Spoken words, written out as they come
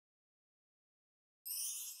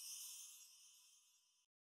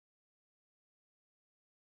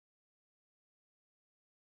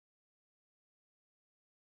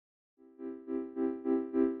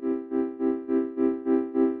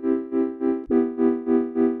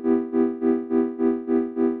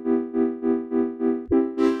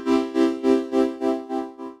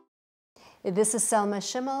This is Selma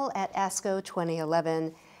Schimmel at ASCO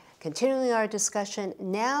 2011, continuing our discussion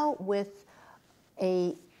now with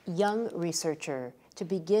a young researcher to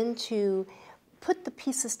begin to put the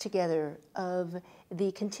pieces together of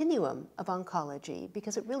the continuum of oncology,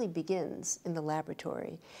 because it really begins in the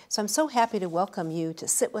laboratory. So I'm so happy to welcome you to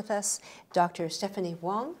sit with us, Dr. Stephanie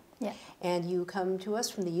Huang. Yeah. And you come to us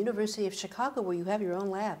from the University of Chicago, where you have your own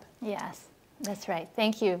lab. Yes, that's right.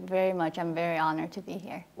 Thank you very much. I'm very honored to be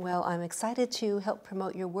here. Well, I'm excited to help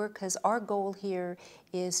promote your work, because our goal here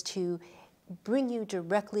is to bring you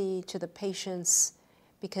directly to the patients,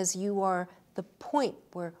 because you are the point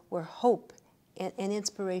where hope and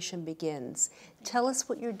inspiration begins. Tell us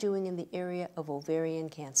what you're doing in the area of ovarian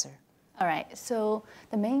cancer. All right, so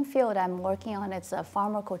the main field I'm working on is a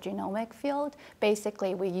pharmacogenomic field.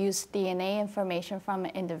 Basically, we use DNA information from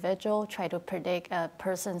an individual, try to predict a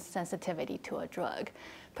person's sensitivity to a drug.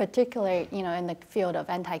 Particularly, in the field of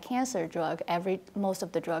anti-cancer drug, most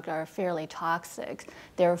of the drugs are fairly toxic.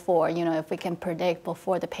 Therefore, if we can predict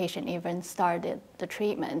before the patient even started the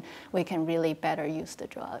treatment, we can really better use the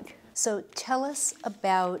drug. So tell us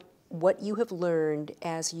about what you have learned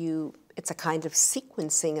as it's a kind of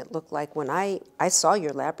sequencing, it looked like, when I saw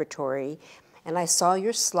your laboratory and I saw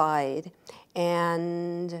your slide,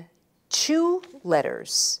 and 2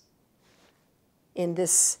 letters in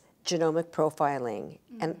this genomic profiling,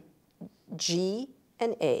 and G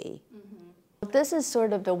and A. This is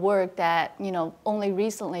sort of the work that only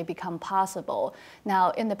recently become possible.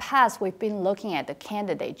 Now, in the past, we've been looking at the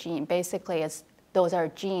candidate gene. Basically, those are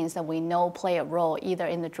genes that we know play a role either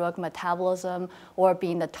in the drug metabolism or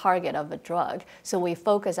being the target of a drug. So we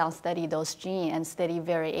focus on study those genes and study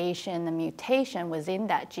variation and mutation within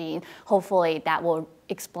that gene. Hopefully that will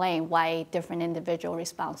explain why different individuals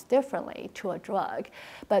respond differently to a drug.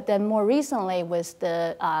 But then more recently, with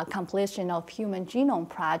the completion of Human Genome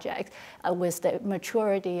Project, with the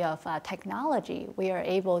maturity of technology, we are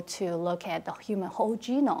able to look at the human whole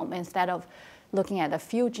genome instead of looking at a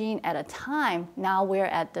few genes at a time. Now we're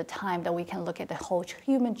at the time that we can look at the whole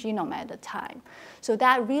human genome at a time. So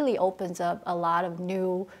that really opens up a lot of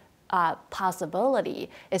new possibility,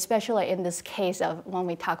 especially in this case of when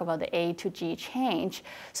we talk about the A to G change.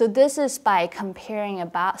 So this is by comparing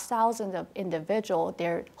about thousands of individuals,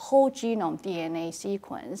 their whole genome DNA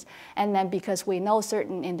sequence. And then because we know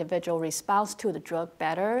certain individual responds to the drug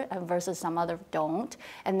better versus some other don't,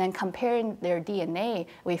 and then comparing their DNA,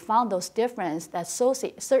 we found those differences that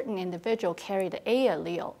certain individual carry the A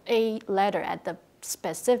allele, A letter at the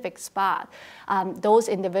specific spot. Those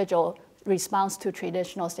individuals responds to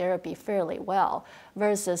traditional therapy fairly well,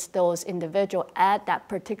 versus those individuals at that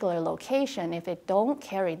particular location, if they don't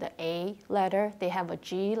carry the A letter, they have a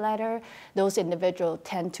G letter, those individuals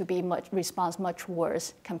tend to be response much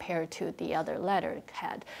worse compared to the other letter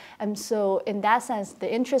had. And so in that sense,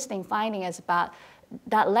 the interesting finding is about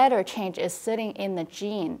that letter change is sitting in the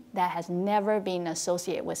gene that has never been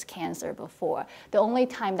associated with cancer before. The only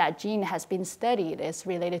time that gene has been studied is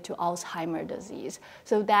related to Alzheimer's disease.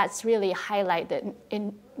 So that's really highlighted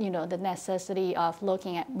in the necessity of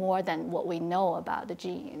looking at more than what we know about the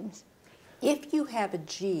genes. If you have a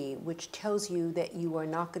G which tells you that you are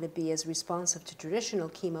not going to be as responsive to traditional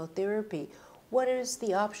chemotherapy, what is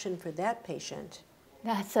the option for that patient?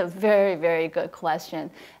 That's a very, very good question.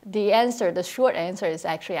 The short answer is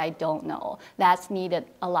actually I don't know. That's needed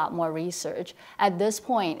a lot more research. At this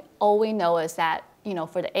point, all we know is that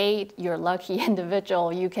for the A, you're a lucky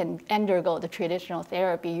individual, you can undergo the traditional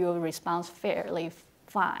therapy, you will respond fairly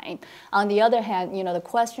fine. On the other hand, the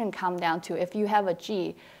question comes down to if you have a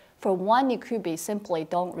G, for one, it could be simply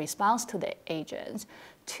don't respond to the agents.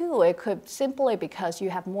 2, it could simply because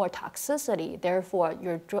you have more toxicity, therefore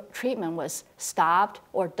your treatment was stopped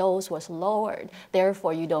or dose was lowered,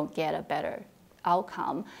 therefore you don't get a better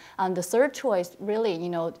outcome. The third choice, really,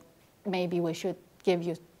 maybe we should give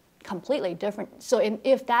you completely different. So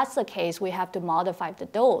if that's the case, we have to modify the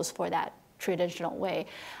dose for that traditional way.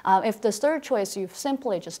 If the third choice, you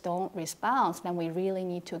simply just don't respond, then we really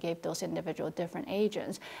need to give those individual different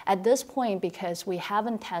agents. At this point, because we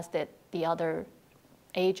haven't tested the other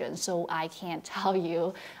agents, so I can't tell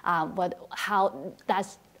you how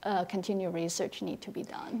that's continued research need to be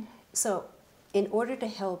done. So in order to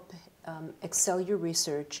help excel your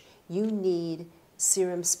research, you need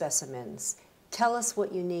serum specimens. Tell us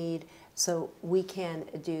what you need so we can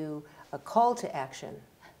do a call to action.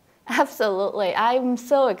 Absolutely. I'm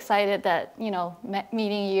so excited that,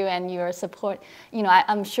 meeting you and your support.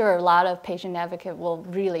 I'm sure a lot of patient advocates will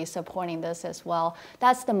really supporting this as well.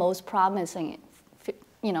 That's the most promising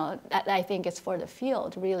I think it's for the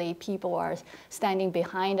field. Really, people are standing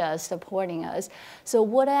behind us, supporting us. So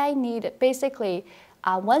what I need, basically,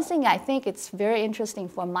 one thing I think it's very interesting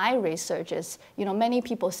for my research is, many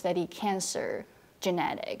people study cancer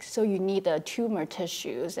genetics, so you need the tumor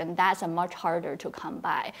tissues, and that's a much harder to come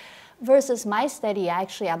by. Versus my study,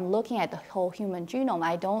 actually, I'm looking at the whole human genome.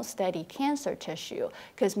 I don't study cancer tissue,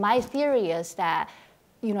 because my theory is that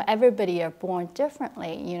everybody are born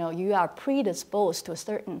differently. You are predisposed to a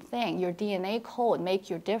certain thing. Your DNA code make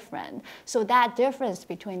you different. So that difference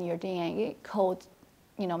between your DNA code,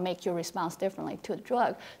 make your response differently to the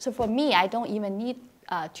drug. So for me, I don't even need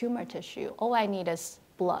tumor tissue. All I need is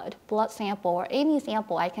blood sample, or any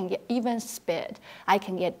sample I can get, even spit. I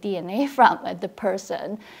can get DNA from the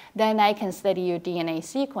person. Then I can study your DNA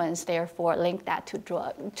sequence, therefore link that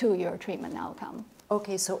to your treatment outcome.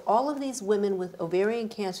 Okay, so all of these women with ovarian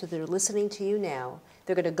cancer that are listening to you now,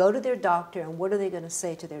 they're going to go to their doctor, and what are they going to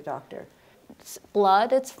say to their doctor?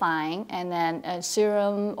 Blood is fine, and then a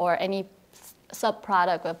serum or any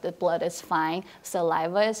subproduct of the blood is fine.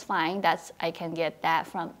 Saliva is fine. I can get that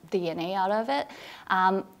from DNA out of it.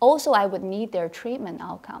 Also, I would need their treatment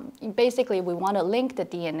outcome. Basically, we want to link the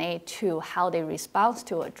DNA to how they respond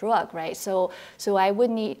to a drug, right? So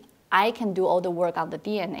I can do all the work on the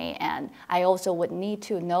DNA, and I also would need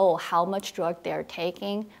to know how much drug they're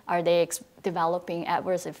taking. Are they developing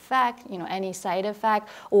adverse effect, any side effect,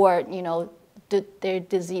 or, did their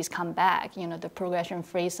disease come back, the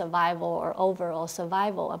progression-free survival or overall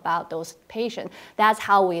survival about those patients. That's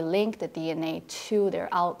how we link the DNA to their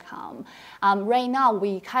outcome. Right now,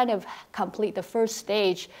 we kind of complete the first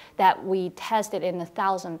stage that we tested in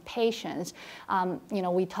 1,000 patients.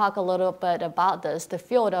 We talk a little bit about this. The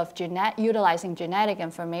field of utilizing genetic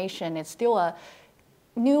information is still a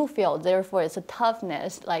new field, therefore it's a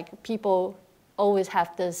toughness. Like, people always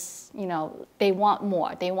have this, they want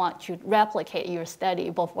more. They want to replicate your study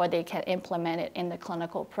before they can implement it in the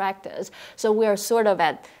clinical practice. So we're sort of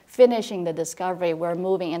at finishing the discovery. We're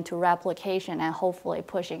moving into replication and hopefully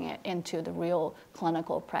pushing it into the real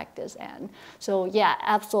clinical practice end. So yeah,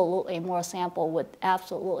 absolutely, more sample would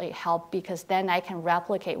absolutely help, because then I can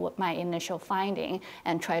replicate what my initial finding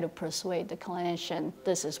and try to persuade the clinician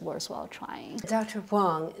this is worthwhile trying. Dr.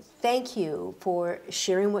 Huang, thank you for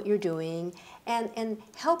sharing what you're doing and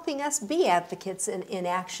helping us be advocates in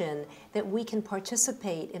action, that we can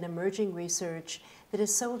participate in emerging research that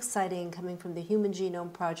is so exciting, coming from the Human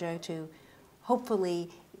Genome Project to hopefully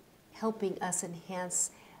helping us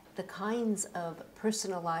enhance the kinds of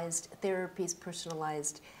personalized therapies,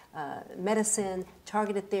 personalized medicine,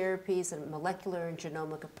 targeted therapies, and molecular and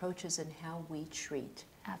genomic approaches in how we treat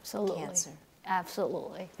cancer.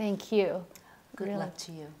 Absolutely. Thank you. Good luck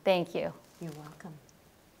to you. Thank you. You're welcome.